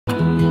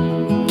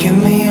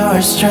Give me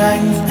your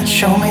strength and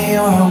show me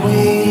your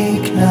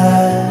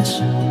weakness.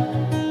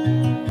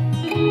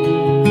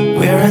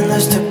 We're in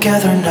this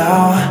together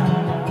now.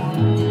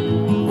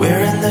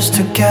 We're in this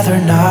together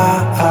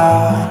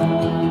now.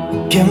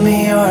 Give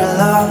me your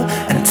love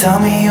and tell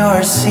me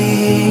your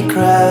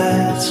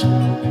secrets.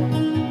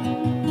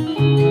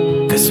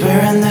 'Cause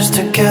we're in this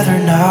together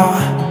now.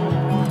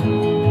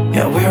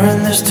 Yeah, we're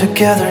in this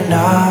together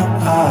now.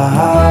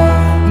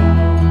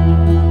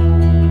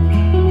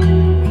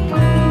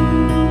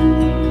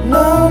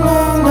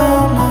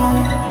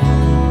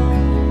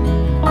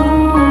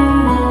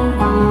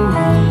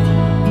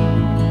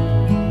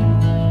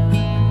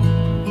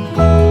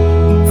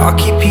 I'll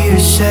keep you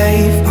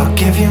safe, I'll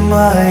give you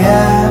my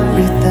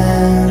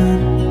everything.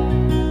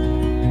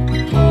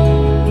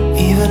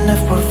 Even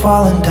if we're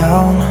falling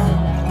down,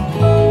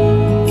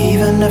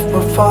 even if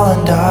we're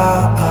falling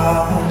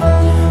down,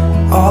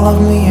 all of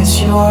me is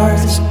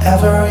yours,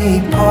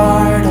 every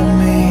part of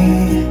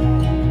me.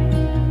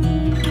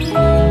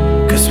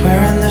 'Cause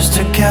we're in this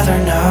together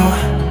now.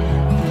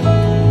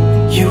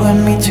 You and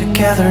me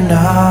together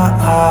now.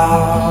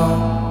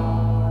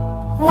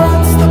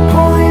 What's the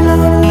point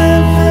of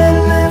living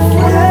if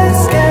we're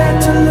scared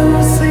to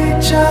lose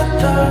each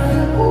other?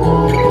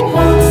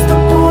 What's the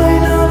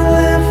point of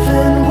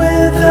living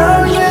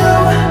without you?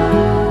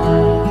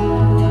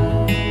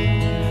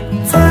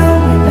 Tell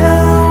me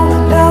now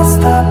and I'll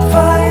stop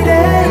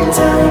fighting.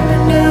 Tell me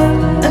now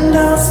and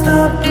I'll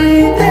stop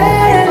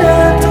breathing.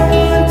 I don't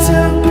want to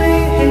be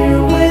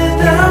here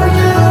without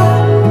you.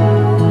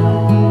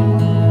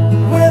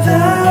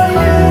 Without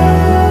you.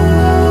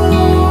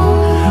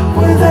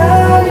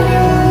 Without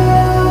you.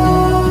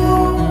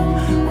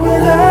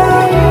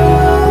 Without you.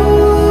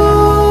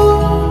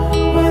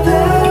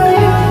 Without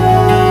you.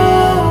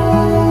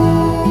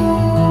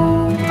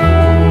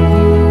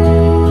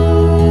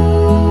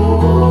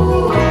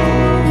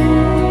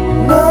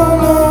 No,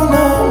 no,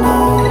 no, no.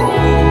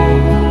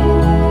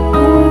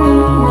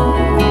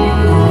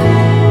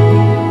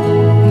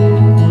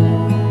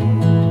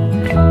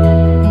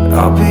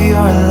 I'll be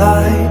your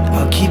light,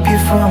 I'll keep you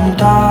from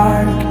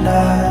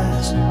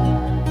darkness.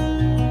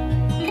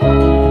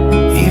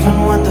 Even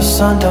when the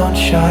sun don't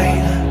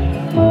shine,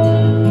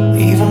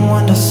 even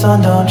when the sun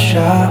don't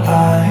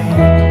shine.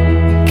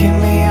 Give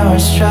me your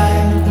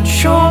strength and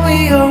show me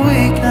your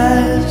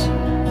weakness.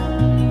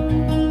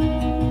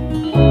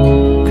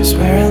 'Cause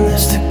we're in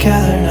this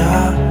together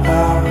now.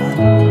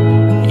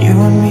 You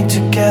and me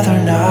together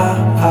now.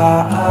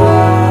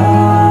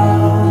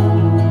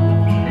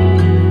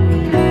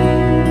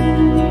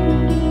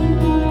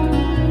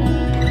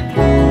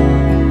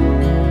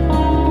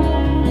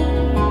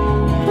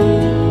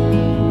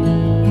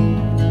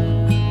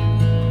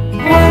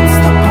 What's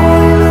the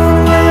point of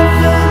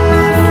living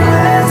if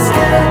we're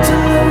scared to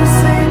lose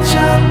each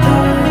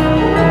other?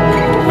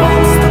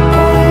 What's the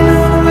point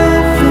of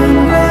living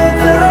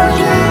without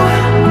you?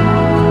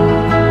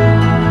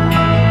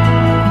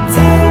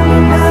 Tell me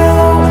now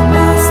and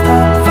I'll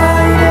stop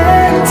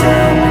fighting.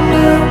 Tell me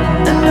now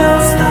and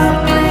I'll stop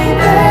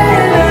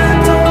breathing. I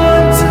don't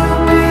want to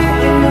be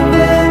here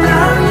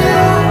without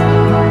you.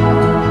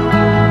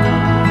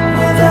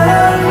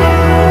 Without you.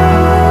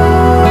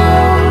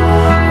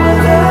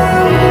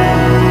 Without you.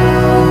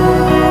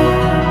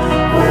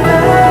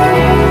 Without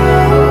you.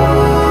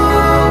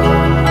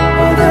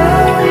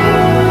 Without you.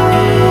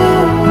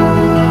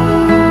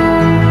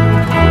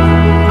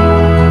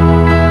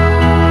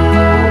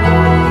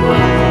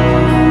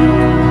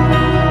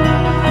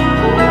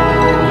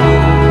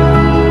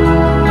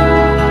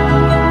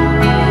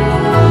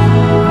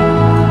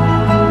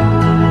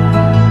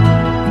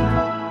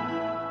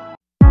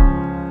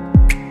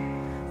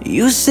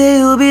 You say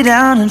you'll be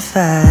down in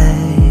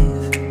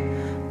 5.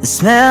 The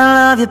smell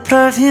of your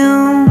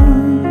perfume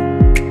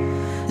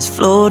is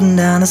floating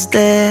down the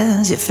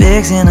stairs. You're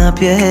fixing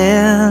up your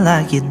hair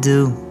like you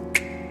do.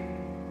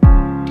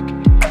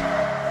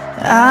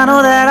 I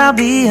know that I'll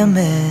be a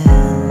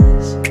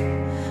mess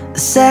the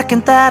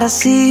second that I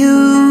see you.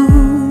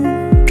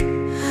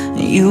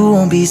 You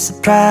won't be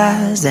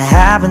surprised, it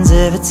happens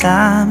every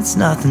time, it's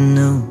nothing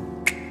new.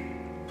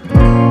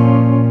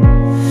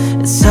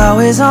 It's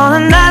always on a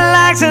night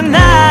like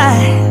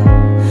tonight.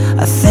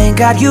 I thank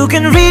God you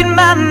can read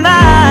my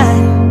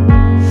mind.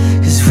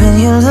 'Cause when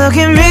you look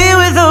at me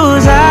with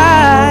those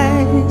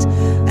eyes,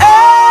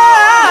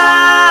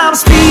 I'm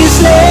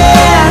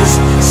speechless,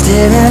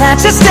 staring at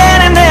you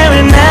standing there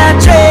in that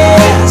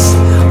dress.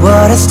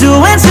 What it's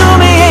doing to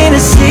me ain't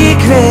a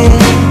secret,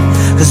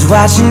 'cause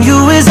watching you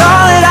is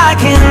all that I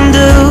can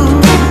do.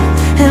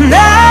 And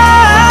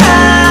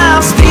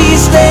I'm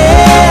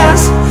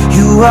speechless,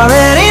 you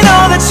already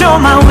know that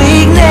you're my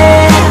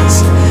weakness.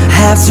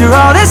 After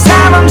all this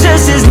time I'm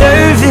just as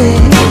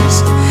nervous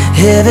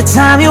every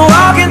time you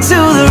walk into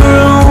the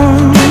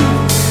room.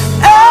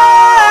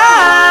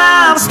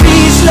 I'm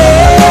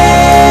speechless.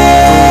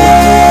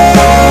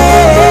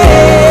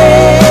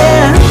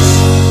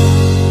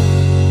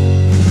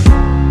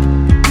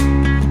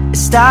 It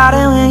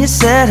started when you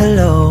said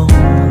hello,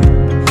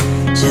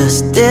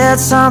 just dead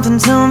something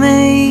to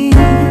me,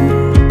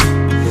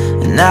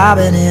 and I've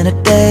been in a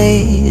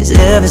daze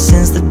ever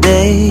since the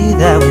day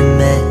that we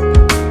met.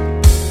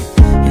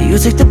 You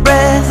took the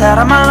breath out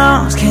of my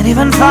lungs, can't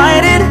even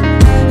fight it,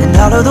 and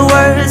all of the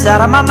words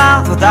out of my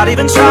mouth without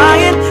even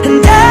trying.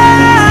 And I'm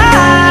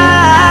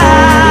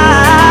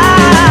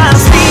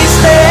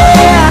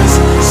speechless,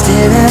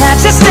 staring at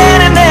you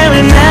standing there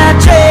in that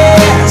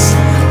dress.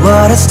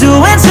 What it's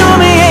doing to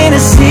me ain't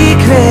a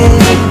secret,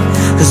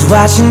 'cause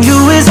watching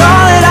you is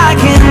all that I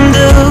can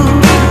do.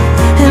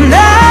 And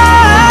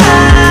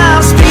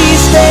I'm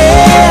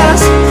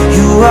speechless,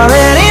 you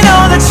already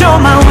know that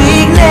you're my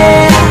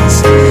weakness.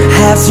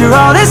 After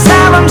all this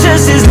time I'm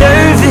just as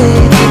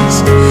nervous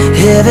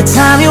every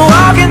time you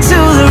walk into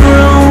the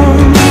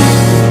room.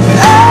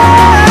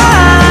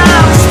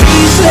 I'm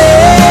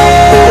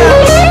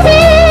speechless,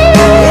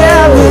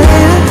 yeah, baby.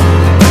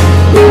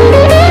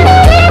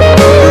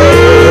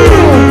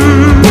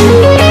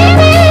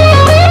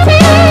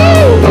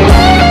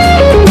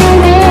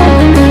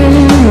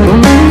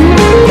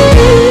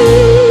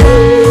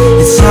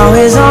 It's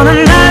always on a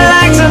night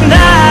like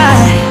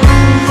tonight,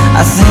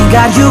 I thank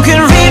God you can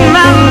read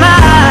my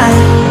mind,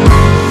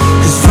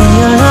 'cause when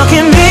you look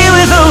at me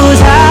with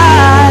those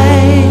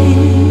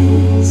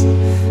eyes,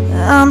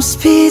 I'm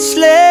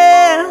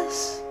speechless.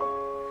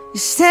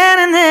 You're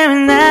standing there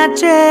in that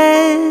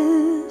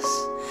dress,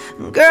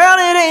 girl,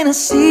 it ain't a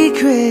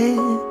secret,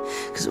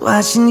 'cause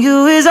watching you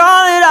is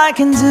all that I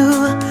can do.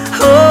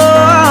 Oh,